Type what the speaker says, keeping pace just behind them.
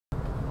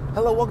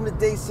Hello, welcome to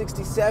day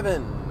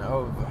 67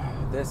 of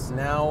this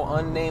now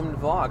unnamed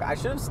vlog. I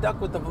should have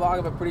stuck with the vlog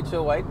of a pretty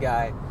chill white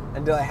guy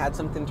until I had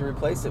something to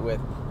replace it with,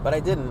 but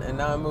I didn't, and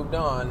now I moved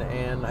on,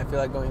 and I feel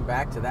like going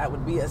back to that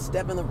would be a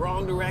step in the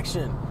wrong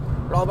direction.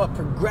 We're all about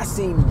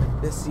progressing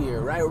this year,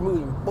 right? We're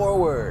moving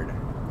forward.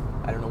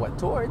 I don't know what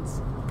towards.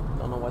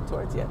 Don't know what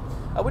towards yet.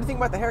 What do you think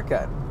about the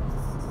haircut?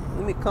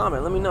 Leave me a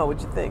comment. Let me know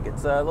what you think.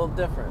 It's a little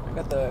different. I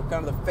got the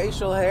kind of the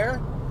facial hair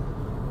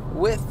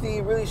with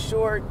the really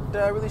short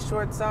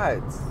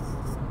sides.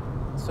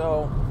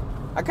 So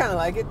I kind of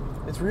like it.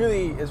 It's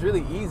really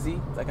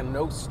easy. It's like a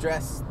no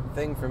stress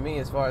thing for me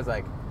as far as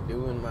like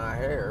doing my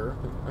hair.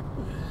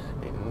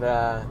 And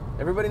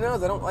everybody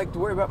knows I don't like to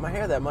worry about my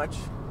hair that much.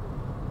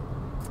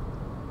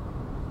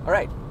 All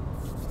right.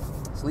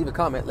 So leave a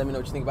comment. Let me know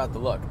what you think about the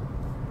look.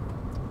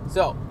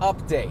 So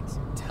update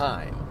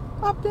time.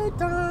 Update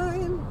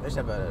time. I should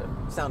have a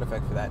sound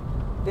effect for that.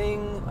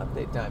 Ding.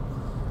 Update time.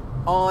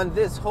 On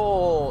this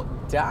whole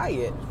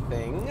diet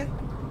thing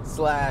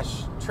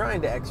 /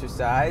 trying to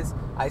exercise,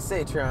 I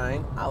say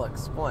trying, I'll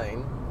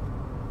explain.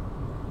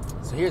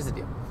 So here's the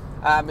deal.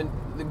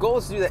 The goal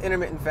is to do that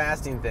intermittent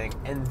fasting thing,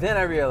 and then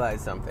I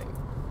realized something.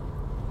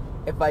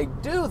 If I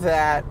do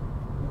that,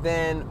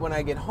 then when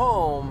I get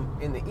home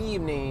in the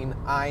evening,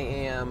 I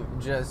am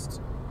just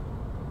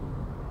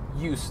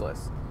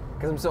useless.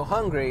 Because I'm so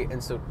hungry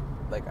and so,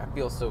 like, I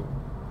feel so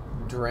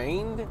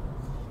drained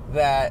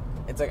that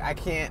it's like I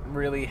can't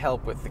really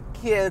help with the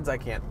kids. I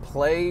can't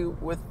play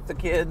with the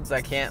kids.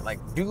 I can't like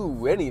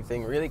do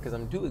anything really because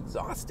I'm too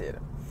exhausted.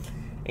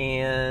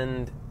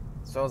 And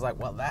so I was like,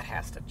 well, that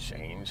has to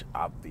change,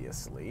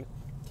 obviously.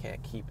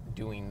 Can't keep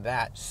doing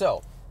that.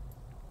 So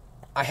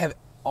I have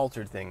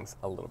altered things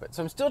a little bit.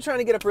 So I'm still trying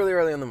to get up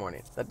really in the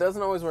morning. That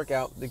doesn't always work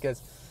out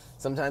because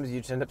sometimes you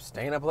just end up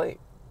staying up late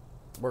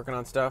working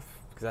on stuff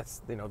because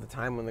that's, you know, the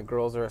time when the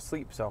girls are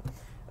asleep. So,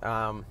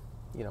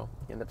 you know,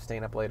 you end up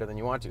staying up later than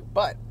you want to.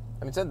 But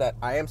having said that,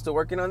 I am still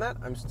working on that.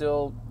 I'm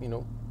still, you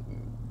know,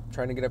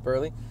 trying to get up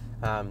early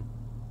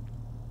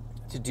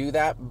to do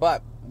that.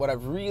 But what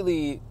I've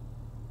really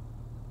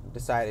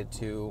decided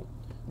to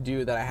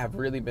do that I have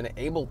really been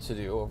able to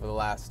do over the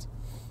last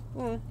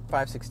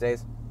 5-6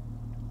 days,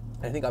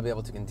 I think I'll be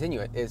able to continue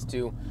it, is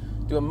to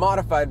do a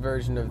modified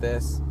version of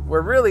this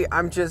where really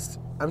I'm just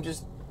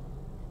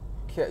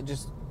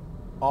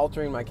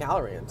altering my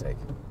calorie intake.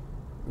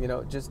 You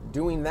know, just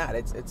doing that.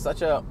 It's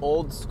such a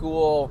old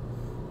school,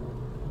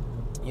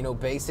 you know,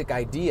 basic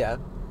idea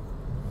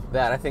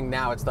that I think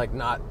now it's like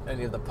not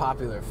any of the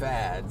popular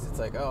fads. It's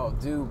like, oh,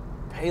 do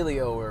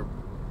paleo or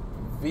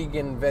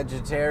vegan,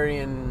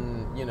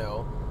 vegetarian, you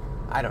know.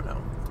 I don't know.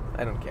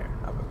 I don't care.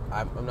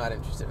 I'm not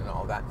interested in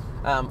all of that.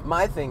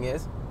 My thing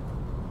is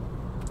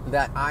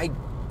that I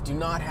do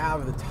not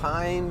have the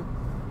time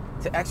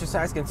to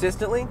exercise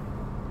consistently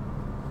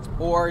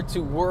or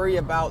to worry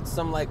about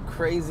some like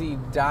crazy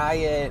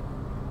diet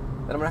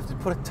that I'm gonna have to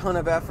put a ton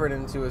of effort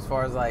into as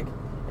far as like,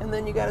 and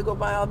then you gotta go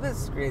buy all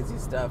this crazy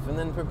stuff and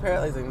then prepare.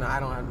 Like, no, I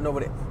don't have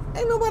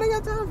ain't nobody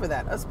got time for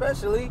that,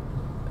 especially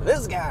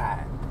this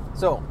guy.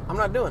 So I'm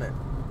not doing it.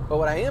 But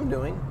what I am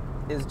doing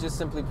is just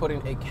simply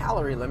putting a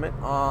calorie limit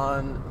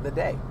on the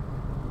day.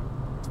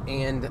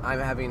 And I'm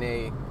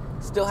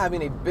still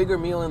having a bigger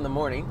meal in the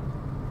morning,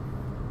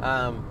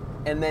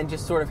 and then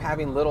just sort of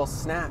having little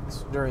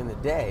snacks during the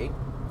day,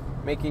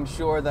 making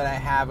sure that I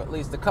have at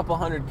least a couple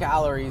hundred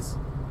calories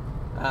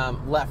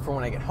left for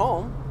when I get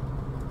home,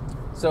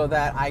 so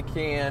that I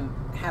can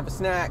have a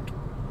snack,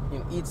 you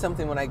know, eat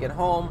something when I get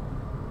home,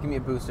 give me a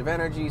boost of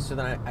energy, so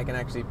that I can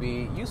actually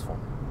be useful.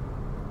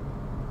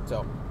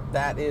 So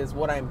that is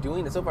what I'm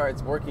doing, and so far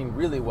it's working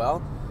really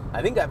well.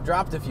 I think I've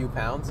dropped a few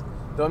pounds,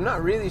 though I'm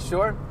not really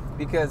sure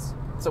because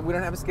we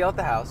don't have a scale at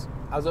the house.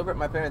 I was over at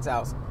my parents'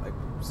 house like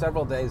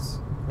several days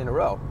in a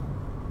row.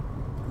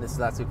 This is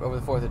last week over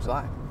the 4th of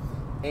July.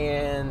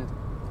 And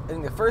I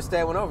think the first day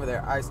I went over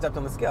there, I stepped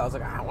on the scale. I was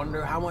like, I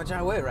wonder how much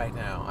I weigh right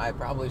now. I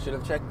probably should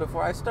have checked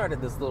before I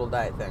started this little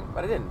diet thing,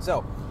 but I didn't.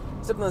 So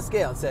I stepped on the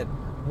scale. It said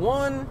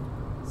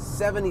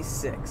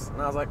 176.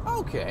 And I was like,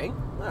 okay,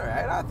 all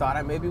right. I thought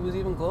I maybe was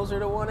even closer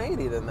to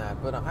 180 than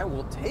that, but I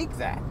will take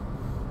that.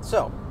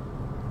 So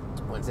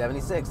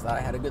 176, thought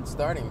I had a good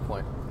starting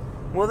point.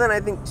 Well, then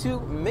I think 2,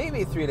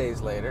 maybe 3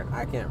 days later,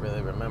 I can't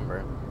really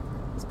remember,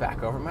 it's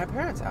back over at my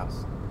parents'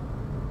 house.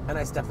 And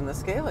I stepped on the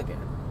scale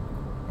again.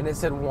 And it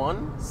said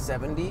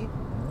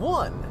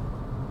 171.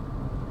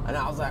 And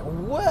I was like,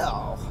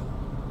 well,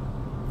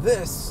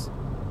 this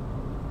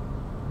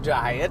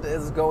diet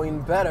is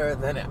going better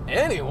than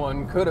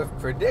anyone could have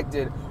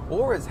predicted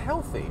or is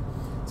healthy.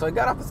 So I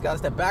got off the scale,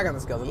 stepped back on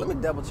the scale, let me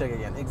double check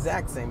again.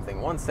 Exact same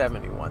thing,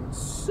 171.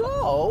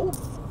 So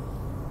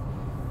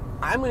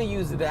I'm going to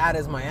use that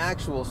as my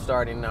actual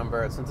starting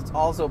number, since it's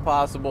also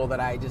possible that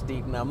I just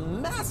eaten a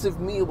massive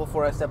meal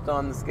before I stepped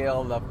on the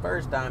scale the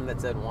first time that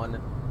said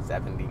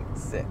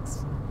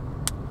 176.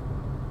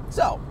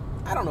 So,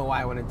 I don't know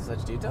why I went into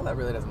such detail. That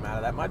really doesn't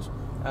matter that much.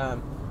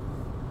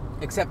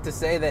 Except to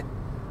say that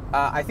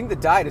I think the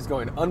diet is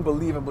going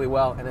unbelievably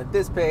well, and at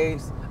this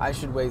pace, I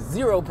should weigh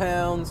 0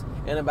 pounds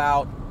in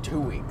about 2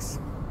 weeks.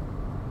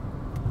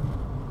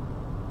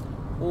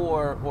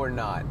 Or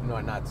not. No,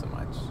 not so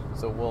much.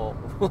 So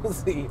we'll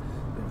see.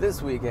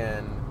 This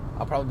weekend,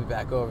 I'll probably be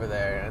back over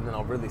there, and then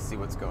I'll really see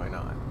what's going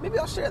on. Maybe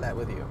I'll share that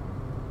with you.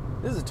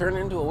 This is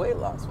turning into a weight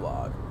loss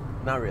vlog.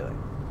 Not really.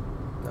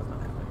 That's not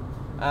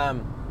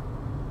happening.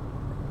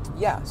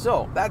 Yeah,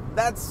 so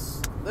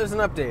there's an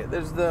update.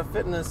 There's the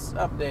fitness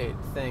update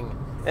thing.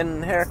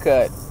 And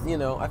haircut. You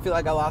know, I feel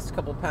like I lost a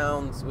couple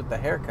pounds with the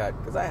haircut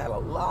because I had a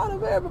lot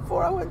of hair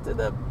before I went to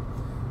the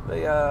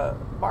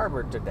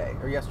barber today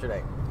or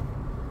yesterday.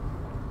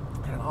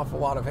 I had an awful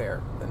lot of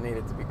hair that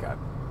needed to be cut,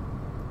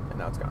 and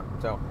now it's gone.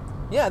 So,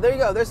 yeah, there you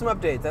go. There's some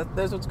updates.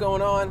 There's what's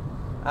going on.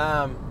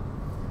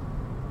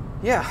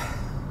 Yeah,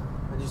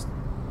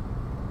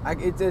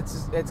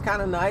 it's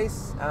kind of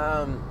nice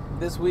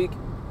this week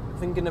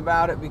thinking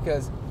about it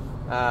because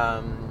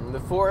the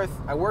 4th,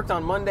 I worked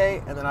on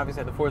Monday, and then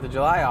obviously had the 4th of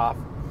July off.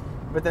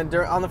 But then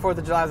on the 4th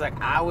of July, I was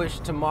like, I wish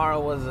tomorrow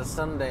was a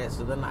Sunday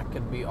so then I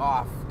could be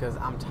off because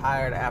I'm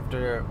tired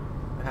after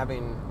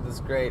having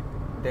this great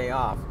day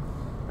off.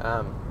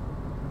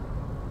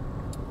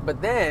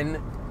 But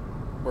then,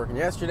 working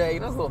yesterday,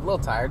 I was a little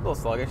tired, a little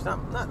sluggish,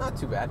 not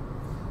too bad.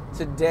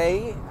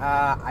 Today,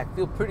 I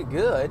feel pretty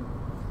good,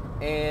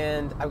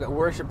 and I've got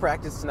worship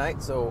practice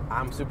tonight, so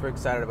I'm super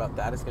excited about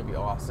that. It's going to be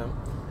awesome.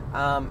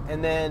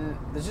 And then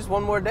there's just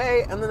one more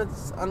day, and then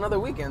it's another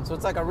weekend. So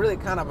it's like a really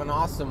kind of an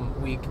awesome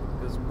week.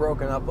 It's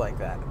broken up like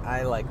that.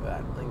 I like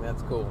that. I think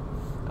that's cool.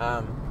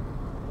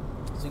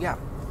 So yeah,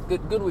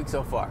 good week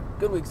so far.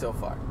 Good week so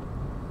far.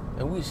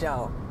 And we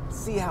shall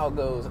see how it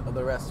goes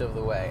the rest of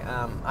the way.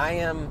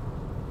 I'm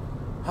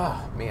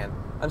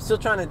still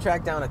trying to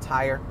track down a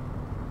tire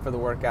for the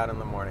workout in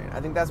the morning. I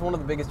think that's one of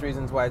the biggest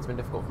reasons why it's been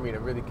difficult for me to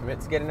really commit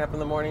to getting up in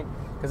the morning,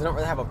 because I don't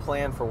really have a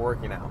plan for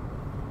working out.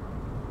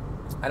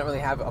 I don't really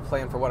have a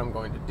plan for what I'm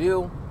going to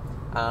do.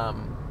 I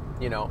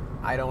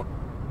don't,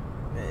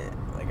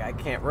 I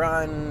can't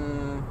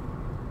run.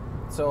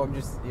 So I'm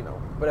just,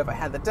 but if I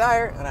had the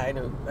tire and I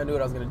knew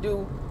what I was going to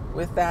do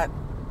with that,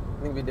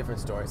 I think it'd be a different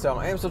story. So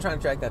I am still trying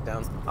to track that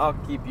down. I'll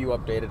keep you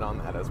updated on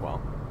that as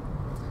well.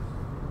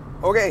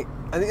 Okay,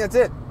 I think that's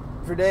it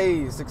for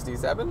day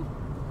 67.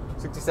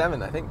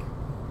 67, I think.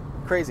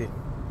 Crazy.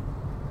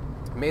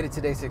 Made it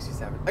to day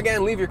 67.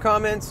 Again, leave your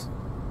comments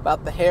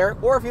about the hair,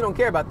 or if you don't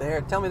care about the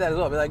hair, tell me that as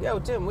well. Be like, yo,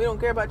 Tim, we don't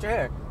care about your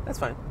hair. That's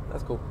fine.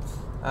 That's cool.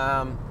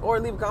 Or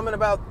leave a comment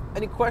about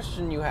any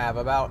question you have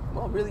about,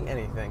 well, really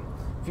anything.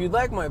 If you'd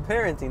like my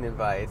parenting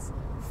advice,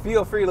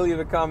 feel free to leave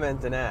a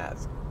comment and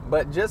ask.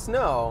 But just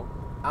know,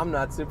 I'm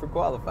not super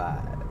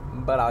qualified,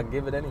 but I'll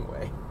give it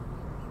anyway.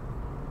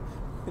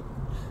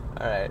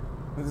 All right,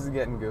 this is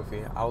getting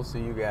goofy. I'll see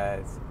you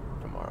guys